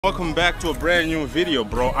Welcome back to a brand new video,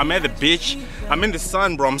 bro. I'm at the beach. I'm in the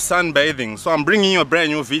sun, bro. I'm sunbathing. So I'm bringing you a brand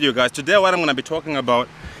new video, guys. Today what I'm going to be talking about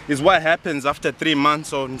is what happens after 3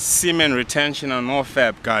 months on semen retention and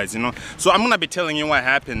NoFap, guys, So I'm going to be telling you what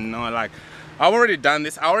happened, like I've already done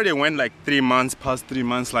this. I already went like 3 months, past 3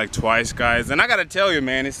 months, like twice, guys. And I got to tell you,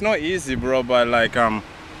 man, it's not easy, bro, but like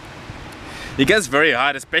it gets very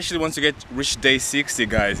hard, especially once you reach day 60,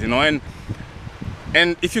 guys,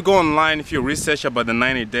 And if you go online, if you research about the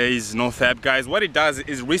 90 days NoFap, guys, what it does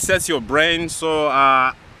is resets your brain. So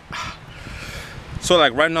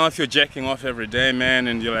like right now, if you're jacking off every day, man,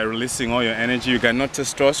 and you're like releasing all your energy, you got no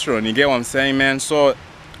testosterone. You get what I'm saying, man? So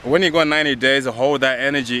when you go 90 days, hold that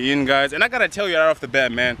energy in, guys. And I gotta tell you right off the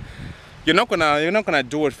bat, man, you're not gonna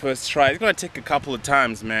do it first try. It's gonna take a couple of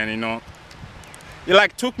times, man. It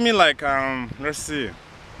like took me like let's see,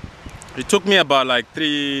 it took me about like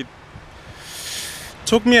 2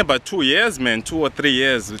 years, man, 2 or 3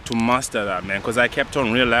 years to master that, man, because I kept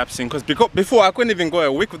on relapsing. Because before I couldn't even go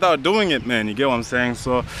a week without doing it, man. You get what I'm saying?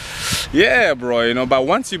 So yeah, bro, but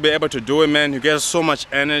once you be able to do it, man, you get so much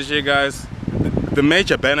energy, guys. The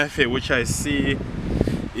major benefit which I see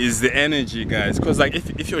is the energy, guys, because like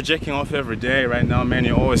if you're jacking off every day right now, man,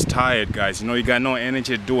 you're always tired, guys. You got no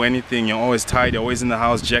energy to do anything. You're always tired. You're always in the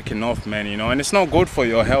house jacking off, man, and it's not good for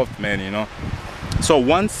your health, man. So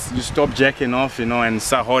once you stop jacking off, and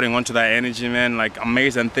start holding on to that energy, man, like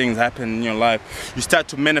amazing things happen in your life. You start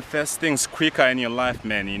to manifest things quicker in your life,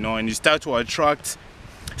 man, and you start to attract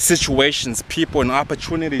situations, people, and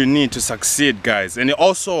opportunity you need to succeed, guys. And it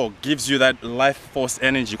also gives you that life force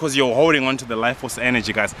energy because you're holding on to the life force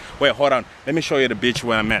energy, guys. Wait, hold on. Let me show you the beach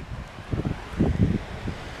where I'm at.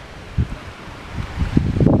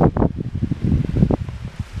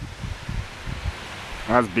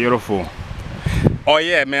 That's beautiful. Oh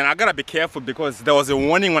yeah, man, I gotta be careful because there was a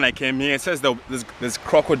warning when I came here. It says there's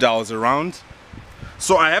crocodiles around,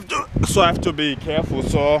 so I have to be careful.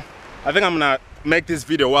 So I think I'm gonna make this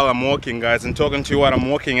video while I'm walking, guys, and talking to you while I'm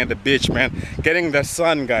walking at the beach, man, getting the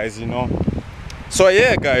sun, guys. So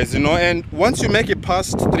yeah, guys, and once you make it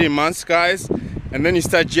past 3 months, guys, and then you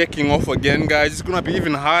start jacking off again, guys, it's gonna be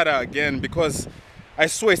even harder again because I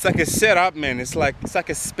swear it's like a setup, man. It's like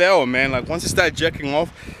a spell, man. Like once you start jacking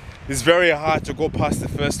off, it's very hard to go past the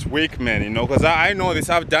first week, man, because I know this.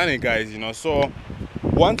 I've done it, guys, So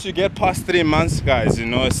once you get past 3 months, guys,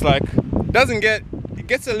 it's like it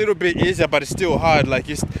gets a little bit easier, but it's still hard. Like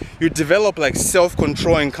you develop like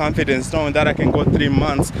self-control and confidence, knowing that I can go 3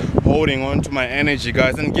 months holding on to my energy,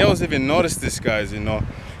 guys. And girls even notice this, guys.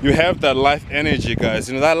 You have that life energy, guys.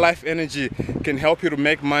 That life energy can help you to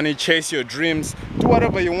make money, chase your dreams, do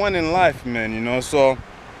whatever you want in life, man. So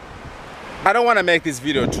I don't want to make this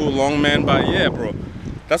video too long, man, but yeah, bro,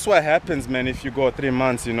 that's what happens, man. If you go 3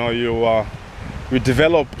 months, you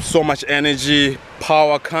develop so much energy,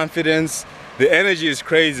 power, confidence. The energy is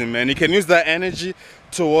crazy, man. You can use that energy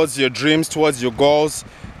towards your dreams, towards your goals.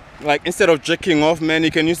 Like instead of jacking off, man,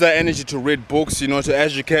 you can use that energy to read books, to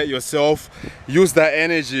educate yourself. Use that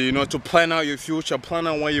energy, to plan out your future, plan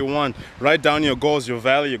out what you want, write down your goals, your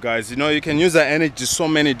value, guys. You can use that energy to so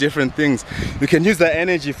many different things. You can use that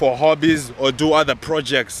energy for hobbies or do other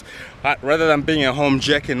projects rather than being at home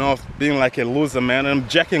jacking off, being like a loser, man. And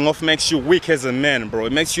jacking off makes you weak as a man, bro.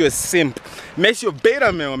 It makes you a simp. It makes you a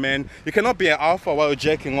beta male, man. You cannot be an alpha while you're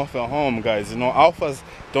jacking off at home, guys. Alphas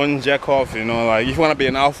don't jack off, like if you want to be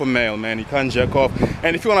an alpha male, man, you can't jack off.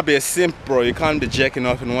 And if you want to be a simp, bro, you can't be jacking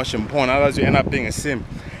off and watching porn, otherwise you end up being a simp.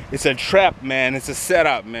 It's a trap, man. It's a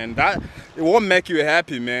setup, man. It won't make you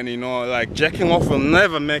happy, man. Like jacking off will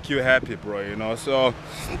never make you happy, bro. So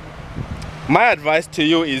my advice to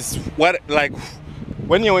you is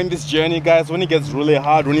when you're in this journey, guys, when it gets really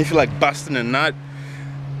hard, when you feel like busting a nut,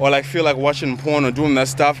 or like feel like watching porn or doing that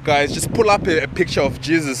stuff, guys, just pull up a picture of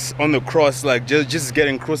Jesus on the cross, like Jesus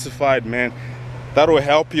getting crucified, man. That will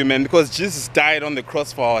help you, man, because Jesus died on the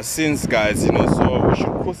cross for our sins, guys. So we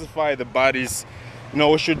should crucify the bodies.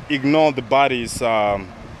 We should ignore the bodies, the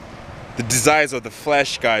desires of the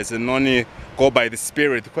flesh, guys, and only go by the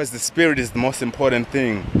spirit, because the spirit is the most important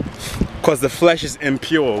thing. Because the flesh is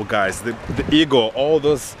impure, guys. The ego, all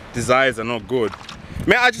those desires are not good.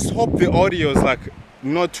 Man, I just hope the audio is like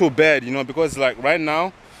not too bad, because like right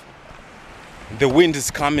now the wind is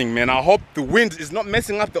coming, man. I hope the wind is not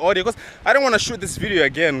messing up the audio, because I don't want to shoot this video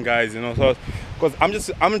again, guys, so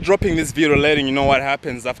because I'm dropping this video letting you know what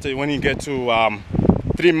happens after when you get to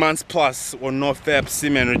 3 months plus or NoFap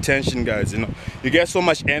semen retention, guys. You get so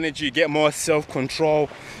much energy, you get more self-control,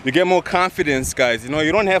 you get more confidence, guys.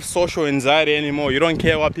 You don't have social anxiety anymore. You don't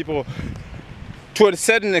care what people to a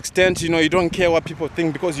certain extent, you know, you don't care what people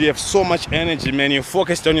think because you have so much energy, man. You're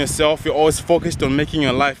focused on yourself. You're always focused on making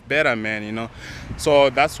your life better, man, you know. So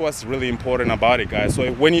that's what's really important about it, guys. So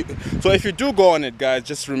if you do go on it, guys,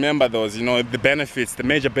 just remember those, you know, the benefits, the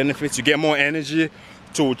major benefits. You get more energy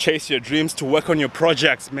to chase your dreams, to work on your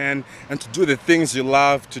projects, man, and to do the things you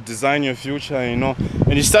love, to design your future, you know.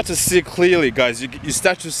 And you start to see clearly, guys. You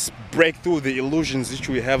start to break through the illusions which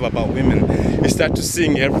we have about women. You start to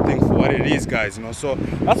seeing everything for what it is, guys, you know. So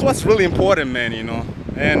that's what's really important, man, you know.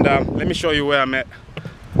 And let me show you where I'm at.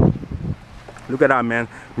 Look at that, man.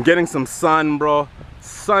 I'm getting some sun, bro.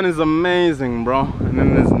 Sun is amazing, bro. And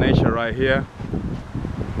then there's nature right here.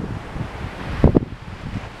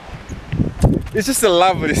 It's just a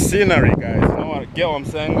lovely scenery, guys. You know what? Get what I'm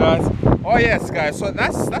saying, guys? Oh yes, guys. So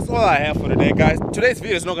that's all I have for today, guys. Today's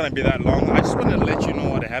video is not gonna be that long. I just wanted to let you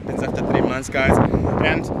know what happens after 3 months, guys.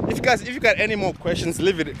 And if you got any more questions,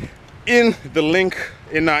 leave it in the link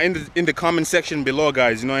in the comment section below,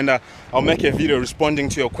 guys. You know, and I'll make a video responding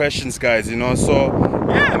to your questions, guys. You know, so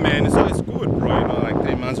yeah, man. It's always good, bro. You know, like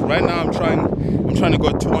 3 months. Right now, I'm trying to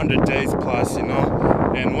go 200 days plus. You know.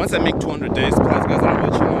 And once I make 200 days plus, guys, I'll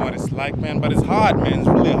let you know what it's like, man. But it's hard, man. It's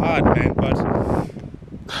really hard, man. But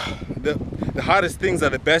the hardest things are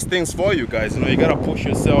the best things for you, guys. You know, you gotta push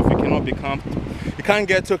yourself. You cannot be comfortable. You can't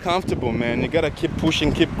get too comfortable, man. You gotta keep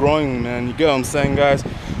pushing, keep growing, man. You get what I'm saying, guys?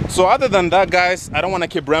 So other than that, guys, I don't want to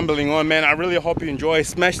keep rambling on, man. I really hope you enjoy.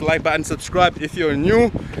 Smash the like button, subscribe if you're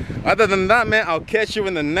new. Other than that, man, I'll catch you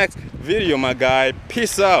in the next video, my guy.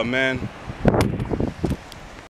 Peace out, man.